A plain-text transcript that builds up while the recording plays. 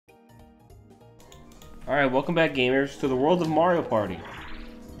Alright, welcome back gamers to the world of Mario Party.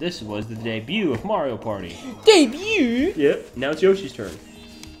 This was the debut of Mario Party. Debut? Yep, now it's Yoshi's turn.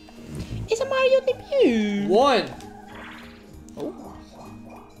 It's a Mario debut. 1. Oh.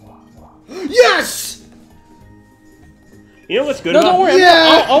 Yes! You know what's good No, about don't worry.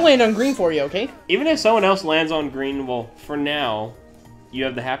 Yeah! I'll land on green for you, okay? Even if someone else lands on green, well, for now, you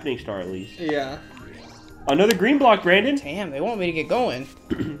have the happening star at least. Yeah. Another green block, Brandon. Damn, they want me to get going.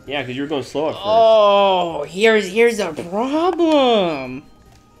 Yeah, because you were going slow at first. Oh, here's a problem.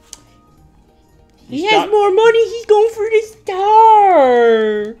 He has stopped- more money. He's going for the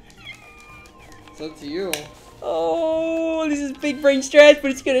star. It's up to you. Oh, this is big brain stretch,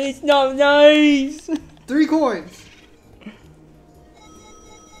 but it's not nice. 3 coins.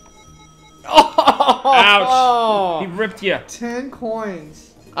 Ouch! He ripped you. 10 coins.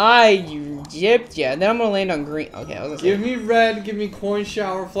 You gypped ya. Then I'm gonna land on green. Okay, I was gonna say. Give me red, give me coin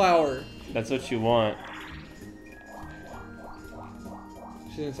shower flower. That's what you want.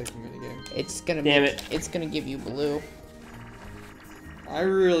 She didn't take the minigame. It's gonna. Damn it. It's gonna give you blue. I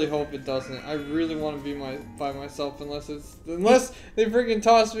really hope it doesn't. I really want to be by myself unless they freaking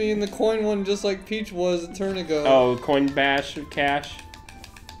toss me in the coin one just like Peach was a turn ago. Oh, coin bash or cash.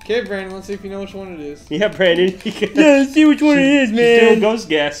 Okay, Brandon, let's see if you know which one it is. Yeah, Brandon. Yeah, let's see which one it is, She's doing man. ghost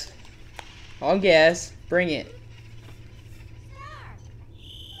guess. I'll guess. Bring it.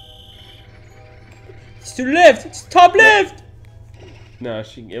 It's to the left. It's top left. No,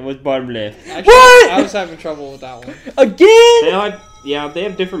 it was bottom left. Actually, What? I was having trouble with that one. Again? They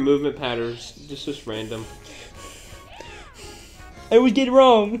have different movement patterns. Just random. I always get it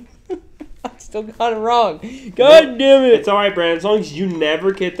wrong. I still got it wrong. God damn it. It's alright, Brandon. As long as you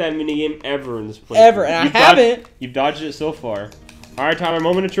never get that minigame ever in this place. Ever, and I haven't. You've dodged it so far. Alright, Tyler,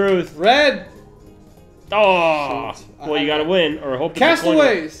 moment of truth. Red! Oh! Shoot. Well, you gotta win, or hope it's a coin.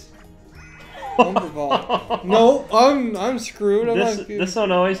 Castaways! Wonder ball. No, I'm screwed. This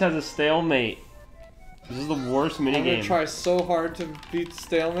one always has a stalemate. This is the worst I'm gonna minigame. try so hard to beat the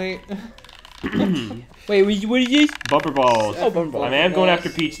stalemate. Wait, what is this? Bumper balls. Oh, bumper balls. I am going after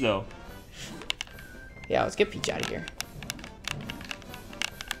Peach, though. Yeah, let's get Peach out of here.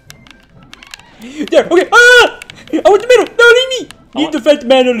 There, okay. Ah! I want the middle. No, leave me. Leave the fat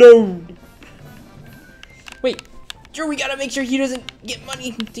man alone. Wait, Drew, we gotta make sure he doesn't get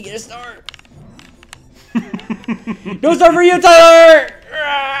money to get a star. No star for you, Tyler.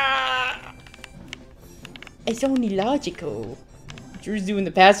 Ah! It's only logical. Drew's doing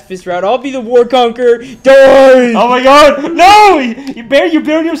the pacifist route. I'll be the war conqueror. Die! Oh my god! No! You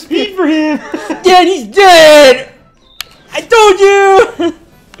barely have speed for him! Dad, he's dead! I told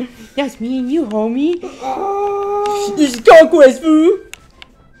you! That's me and you, homie. This is conquest, fool.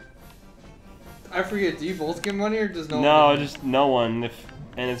 I forget, do you both get money or does no one? No, just no one.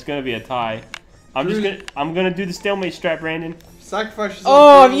 And it's gonna be a tie. I'm gonna do the stalemate strat, Brandon. Sacrifice yourself.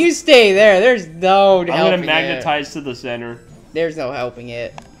 Oh, Drew. if you stay there, there's no helping I'm gonna it. magnetize to the center. There's no helping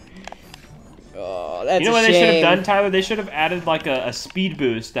it. Oh, that's You know a what they should have shame. done, Tyler? They should have added like a speed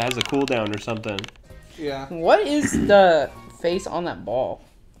boost that has a cooldown or something. Yeah. What is the face on that ball?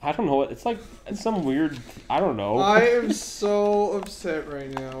 I don't know what it's like. It's some weird. I don't know. I am so upset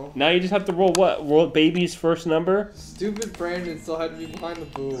right now. Now you just have to roll what? Roll baby's first number. Stupid Brandon still had to be behind the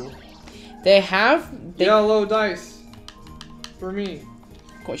boo. They have Yellow dice. For me.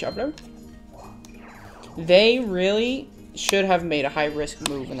 Coin sharpener. They really should have made a high risk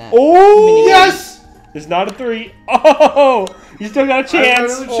move in that. Oh Yes! It's not a 3. Oh, you still got a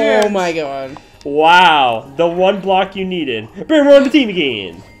chance. another chance. Oh my god. Wow, the one block you needed. Bring him on the team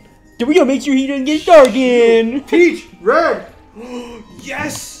again. Did we gotta make sure he doesn't get star again? Peach! Red!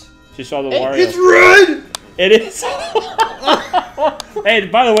 Yes! She saw the Hey, Wario. It's red! It is. Hey,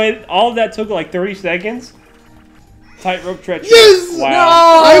 by the way, all of that took like 30 seconds. Tightrope treachery. Yes!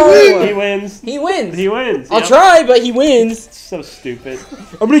 Wow. I win! He wins. He wins. He wins. I'll Yep. try, but he wins. So stupid.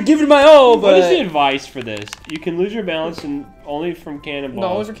 I'm gonna give it my all, What is the but advice for this? You can lose your balance and only from cannonballs.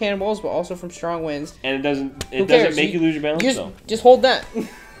 no, those are cannonballs, but also from strong winds. And it doesn't. Who It cares? doesn't make you lose your balance though. Just hold that.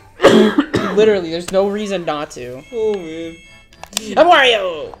 Literally, there's no reason not to. Oh man. I'm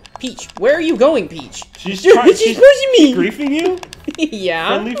Wario. Peach, where are you going, Peach? She's Dude, trying. she's pushing me. griefing you. Yeah.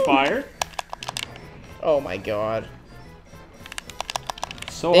 Friendly fire. Oh my god.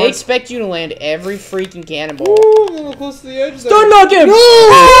 So They hard. expect you to land every freaking cannonball. Ooh, I'm a little close to the edge there. Don't knock him! No!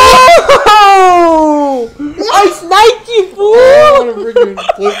 Oh! I sniped you, I fool! want to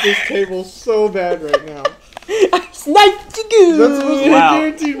freaking flip this table so bad right now. I sniped you good! That's supposed to be Wow. a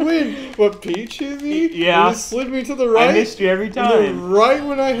guaranteed win. But Peach hit me. Yeah. And it slid me to the right. I missed you every and time. then right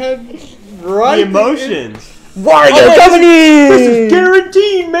when I had right The emotions. Wario Oh, coming in! This is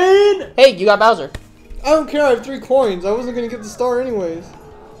guaranteed, man. Hey, you got Bowser. I don't care. I have 3 coins. I wasn't gonna get the star anyways.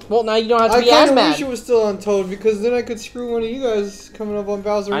 Well, now you don't have to I be as kind of mad. wish it was still on Toad because then I could screw one of you guys coming up on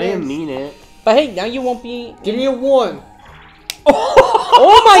Bowser. I didn't next. mean it. But hey, now you won't be. Give me a 1.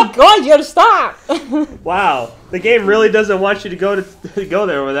 Oh my God! You gotta stop. Wow, the game really doesn't want you to go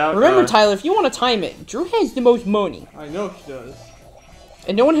there without. Remember, Tyler, if you want to time it, Drew has the most money, I know he does.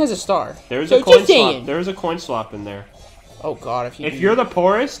 and no one has a star. There's So a coin just saying. swap. There's a coin swap in there. Oh God! If You're the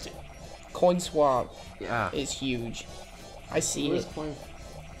poorest, coin swap yeah, is huge. I see Where's it. coin?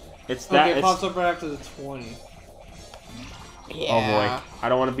 it's that. Okay, it it's, pops up right after the 20. Yeah. Oh boy, I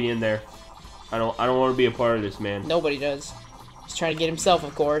don't want to be in there. I don't want to be a part of this, man. Nobody does. He's trying to get himself,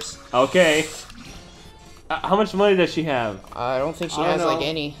 of course. Okay. How much money does she have? I don't think she I don't has know, like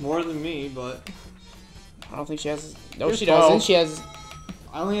any. more than me, but I don't think she has. No, You're she 12. doesn't. She has.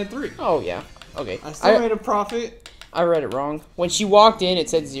 I only had 3. Oh yeah. Okay. I still made a profit. I read it wrong. When she walked in, it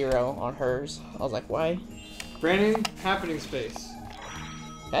said 0 on hers. I was like, why? Brandon, happening space.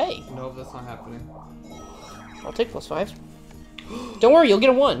 Hey, No, that's not happening. I'll take +5. Don't worry, you'll get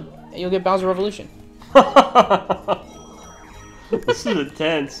a 1, and you'll get Bowser Revolution. This is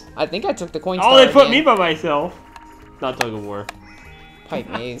intense. I think I took the coin. Oh, star they put again. me by myself. Not tug of war. Pipe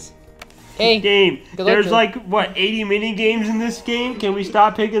maze. Hey, Game. Good luck, There's Joe. like what 80 mini games in this game. Can we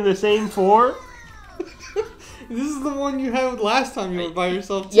stop picking the same 4? This is the one you had last time you were by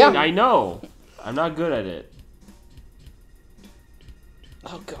yourself too. Yeah. I know. I'm not good at it.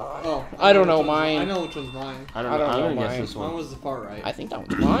 oh God. Oh, I don't know which one's mine. I know which one's mine. I don't I know. don't I'm know gonna guess mine. this Mine one. was the far right. I think that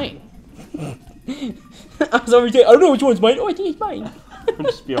one's mine. I was over here. I don't know which one's mine. Oh, I think it's mine.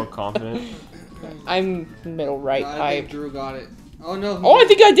 Just be all confident. I'm middle right I pipe. think Drew got it. Oh no. he Oh, I didn't.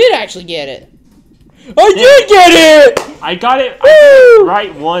 think I did actually get it. I did get it. I got it Woo!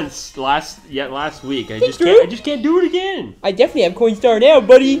 right once last week. I Thanks, just can't do it again. I definitely have coin star now,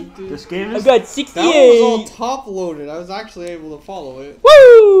 buddy. This game I've is got That one was all 68. top loaded. I was actually able to follow it.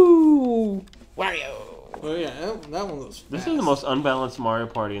 Woo! Wario. But yeah, that one was. this fast. is the most unbalanced Mario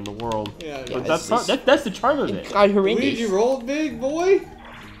Party in the world. Yeah, Yeah, But this that's the charm of it. God, horrendous. Luigi rolled big, boy.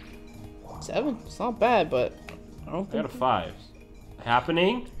 7. It's not bad, but I don't I got a think. 5.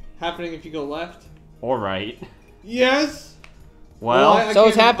 Happening Happening if you go left. or right? Yes. Well, I So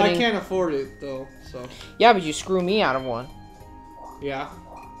it's can't- happening. I can't afford it though, so Yeah, but you screw me out of one. yeah.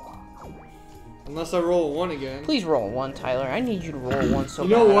 Unless I roll a 1 again. Please roll 1, Tyler. I need you to roll 1 so You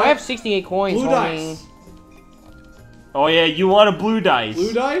know bad. what? I have 68 coins, Blue homie. dice. oh yeah, you want a blue dice.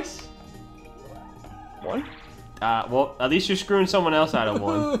 Blue dice. 1? Well, at least you're screwing someone else out of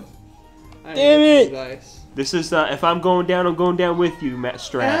one. I Damn need it. Blue dice. This is if I'm going down with you, Matt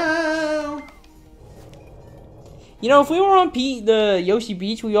Strat. Ow. You know, if we were on the Yoshi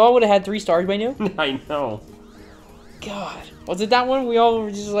Beach, we all would have had 3 stars by now. I know. God. Was it that one? We all were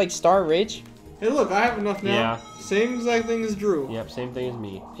just like star rich? Hey, look, I have enough now. Yeah. Same exact thing as Drew. Yep, same thing as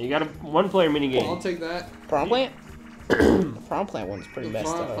me. You got a 1-player mini game. I'll take that. Prom plant? The prom plant one's pretty The messed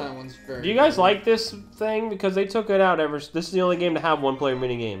Farm up. Plant one's very. Do you guys good. like this thing? Because they took it out This is the only game to have 1-player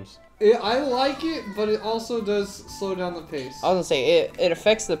mini games. I like it, but it also does slow down the pace. I was gonna say, it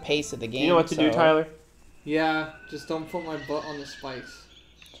affects the pace of the game. You know what to do, so- Tyler? Yeah, just don't put my butt on the spikes.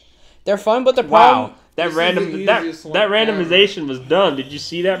 They're fun, but the problem... Wow, that This is random the that easiest one that randomization was done. Did you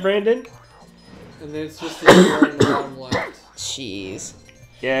see that, Brandon? And then it's just the square in the bottom left. Jeez.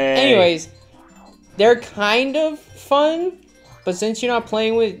 Yay. Anyways, they're kind of fun, but since you're not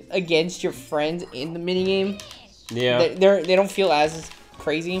playing against your friends in the minigame, Yeah. they don't feel as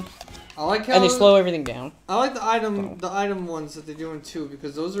crazy, I like how and they slow everything down. I like the item ones that they're doing too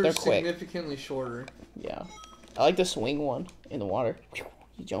because those are They're quick. significantly shorter. Yeah. I like the swing one in the water.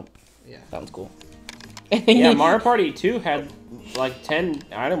 You jump. Yeah. That one's cool. Yeah, Mario Party 2 had like 10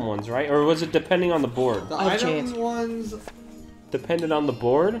 item ones, right? Or was it depending on the board? The I have item chance. ones, Depended on the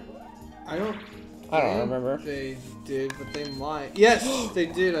board? I don't. I don't think remember. They did, but they might. Yes, they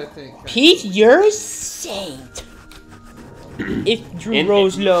did. I think. Pete, you're a saint. If Drew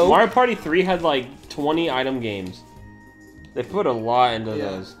rolls low. Mario Party 3 had like 20 item games. They put a lot into Yeah.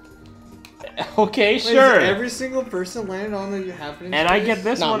 those. Okay, Wait, sure. is every single person landed on the happening. And I space? get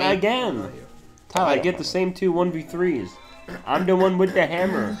this Not one me. again. Tyler, I get the same 2 1v3s. I'm the one with the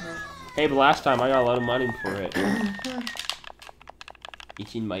hammer. Hey, but last time I got a lot of money for it.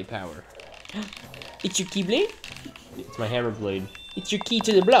 It's in my power. It's your keyblade? It's my hammer blade. It's your key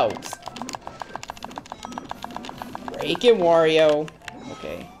to the blows. Break it, Wario.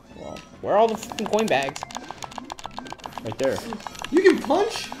 Okay, well, where are all the fucking coin bags? Right there. You can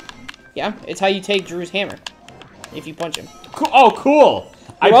punch. Yeah, it's how you take Drew's hammer. If you punch him. Cool. Oh, cool.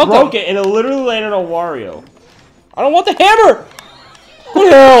 I You're welcome. broke it and it literally landed on Wario. I don't want the hammer! What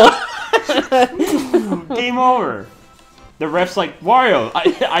the hell? Game over. The ref's like, Wario,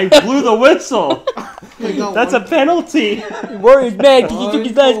 I blew the whistle. That's a penalty. Wario's mad because he took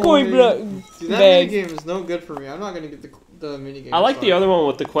his last coin block. See, that Bag. minigame is no good for me. I'm not gonna get the minigame. I like the sorry. other one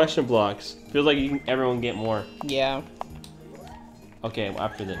with the question blocks. Feels like everyone get more. Yeah. Okay, well,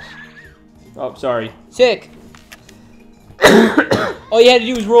 after this. Oh, sorry. Sick. All you had to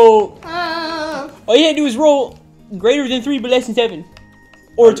do was roll. All you had to do was roll greater than 3 but less than 7.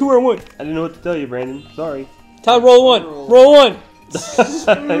 Or 2 or 1. I didn't know what to tell you, Brandon. Sorry. Tyler, roll 1. Roll 1.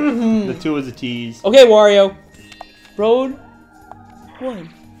 The 2 was a tease. Okay, Wario. Roll 1.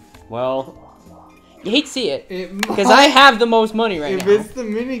 Well, You hate to see it. Because Might- I have the most money right If now. it's the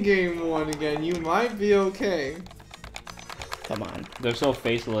minigame one again, you might be okay. Come on. there's no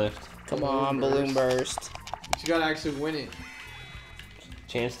facelift. Come on, Balloon Burst. But you gotta actually win it.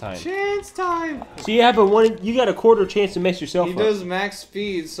 Chance time. Chance time! So yeah, but you got a quarter chance to mess yourself He up. does max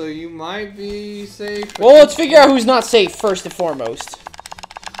speed, so you might be safe. Well, let's figure out who's not safe first and foremost.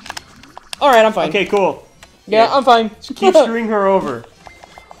 Alright, I'm fine. Okay, cool. Yeah, I'm fine. Keep screwing her over.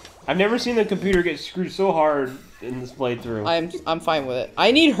 I've never seen the computer get screwed so hard in this playthrough. I'm fine with it.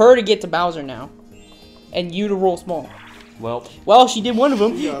 I need her to get to Bowser now. And you to roll small. Well, she did one of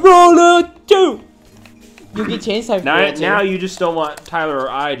them. Yeah. Roll a 2! You get chance time for roll two. now you just don't want Tyler or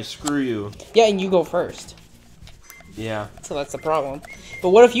I to screw you. Yeah, and you go first. Yeah. So that's the problem. But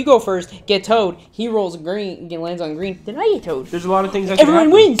what if you go first, get Toad, he rolls green, lands on green, then I get Toad. There's a lot of things that can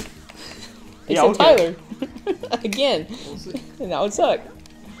Everyone happen. wins! Yeah, Except okay. Tyler. Again. We'll see. And that would suck.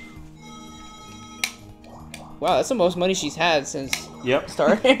 Wow, that's the most money she's had since Yep.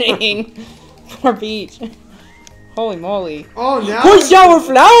 starting for Peach. Holy moly. Oh, now. Good shower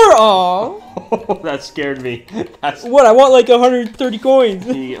flower! Aw! That scared me. That's What? I want like 130 coins.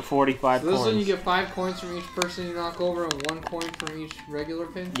 you get 45 So this coins. one you get 5 coins from each person you knock over and 1 coin from each regular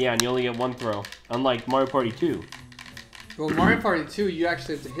pin? Yeah, and you only get 1 throw. Unlike Mario Party 2. Well, Mario Party 2, you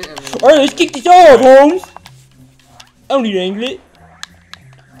actually have to hit everyone. Alright, let's kick this off, Holmes! I don't need to angle it.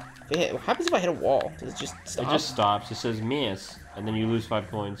 What happens if I hit a wall? Does it just stop? It just stops. It says miss, and then you lose 5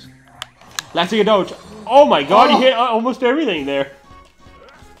 coins. Let's take a dodge. Oh my god, you hit almost everything there.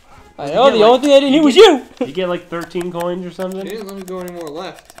 I know, You the get only like- thing I didn't hit you was get- you! You get like 13 coins or They something? didn't let me go any more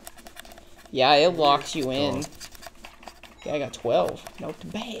left. Yeah, it locks you in. Yeah, I got 12. Not too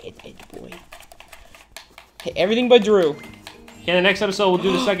bad, boy. Hey, everything but Drew. Okay, the next episode we'll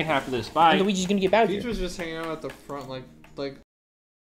do the second half of this. Bye. And Luigi's gonna get Bowser. Peach was just hanging out at the front, like